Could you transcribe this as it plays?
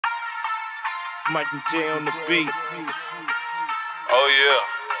Michael J on the beat. Oh yeah.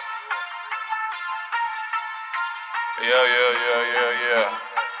 Yeah.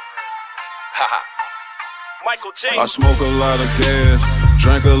 Haha. Michael J. I smoke a lot of gas,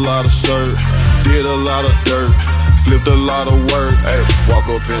 drank a lot of syrup, did a lot of dirt, flipped a lot of work. Ay, walk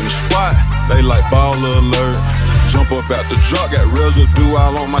up in the spot, they like baller alert. Jump up out the truck, got residue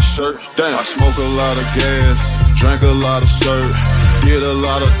all on my shirt. Damn, I smoke a lot of gas, drank a lot of syrup, did a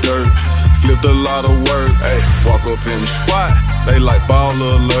lot of dirt, flipped a lot of work. Ay, walk up in the spot, they like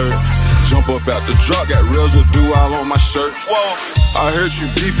baller alert. Jump up out the truck, got residue all on my shirt. Whoa. I heard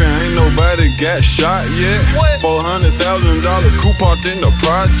you beefing, ain't nobody got shot yet. $400,000 coupe parked in the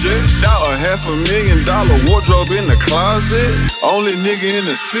projects. $500,000 wardrobe in the closet. Only nigga in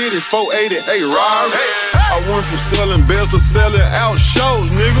the city, 488 Rari. I went from selling bells to selling out shows,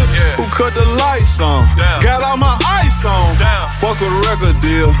 nigga. Yeah. Who cut the lights on? Damn. Got all my ice on. Damn. Fuck a record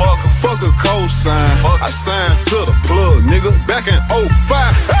deal. Fuck a cosign. I signed to the plug, nigga, back in 05.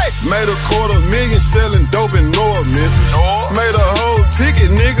 Hey! Made $250,000 selling dope in North Memphis. Made a whole ticket,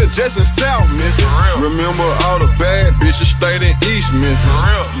 nigga, just in South Memphis. Remember all the bad bitches stayed in East Memphis.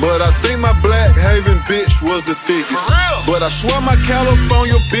 But I think my Black Haven bitch was the thickest. But I swear my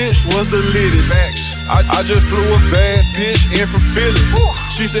California bitch was the littest. I just flew a bad bitch in from Philly.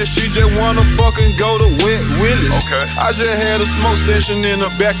 She said she just wanna fucking go to Wet Willis. Okay. I just had a smoke session in the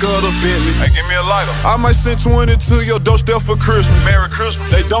back of the Bentley. Hey, give me a lighter. I might send 20 to your doorstep for Christmas. Merry Christmas.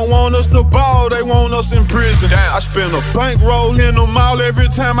 They don't want us to ball, they want us in prison. Damn. I spend a bankroll in the mall every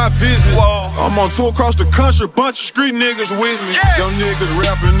time I visit. Whoa. I'm on tour across the country, bunch of street niggas with me. Yeah. Young niggas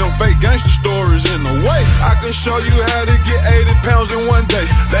rapping them fake gangster stories in the way. I can show you how to get 80 pounds in one day.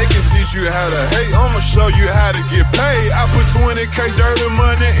 They can teach you how to hate, I'ma show you how to get paid. I put 20K dirty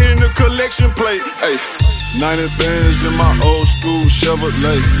money in the collection plate. Hey, 90 bands in my old school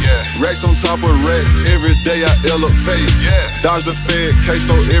Chevrolet. Yeah. Racks on top of racks, every day I elevate. Yeah. Dodge the Fed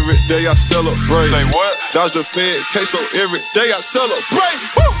queso, every day I celebrate. Say what? Dodge the Fed queso, every day I celebrate.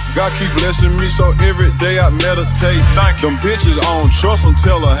 Woo! God keep blessing me, so every day I meditate. Thank you. Them bitches I don't trust them,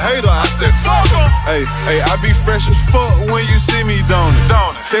 tell a hater I said fuck them. Hey, I be fresh as fuck when you see me, don't it?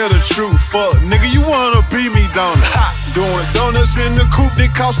 Tell the truth, fuck, nigga, you wanna be me, don't it? Doing donuts in the coupe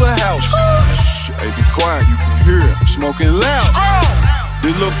that cost a house. Shh, hey, be quiet, you can hear it, I'm smoking loud.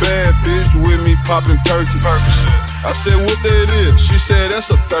 This little bad bitch with me popping perky. I said, what that is? She said,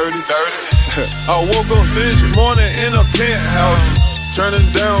 that's a 30. I woke up this morning in a penthouse, turning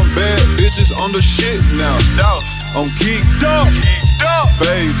down bad bitches on the shit now. I'm geeked up.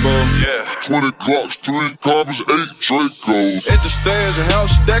 Fable. Yeah. 20 Glocks, 3 Carbons, 8 Dracos. At the stairs of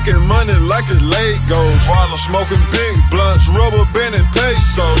house, stacking money like it's Legos. Smoking big blunts, rubber band and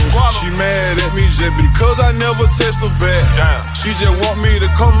pesos. She mad at me just because I never test her back. She just want me to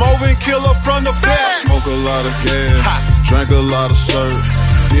come over and kill her from the back. Smoke a lot of gas, drank a lot of syrup,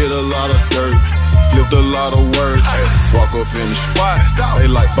 did a lot of dirt, flipped a lot of work. Walk up in the spot, they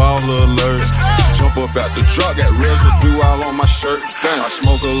like baller alert. Jump up out the truck, got residue all on my shirt. Damn, I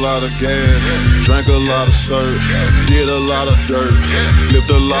smoke a lot of gas, drank a lot of syrup, did a lot of dirt,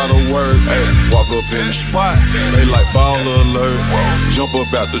 flipped a lot of work. Walk up in the spot, they like baller alert. Jump up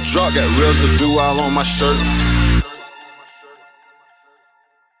out the truck, got residue all on my shirt.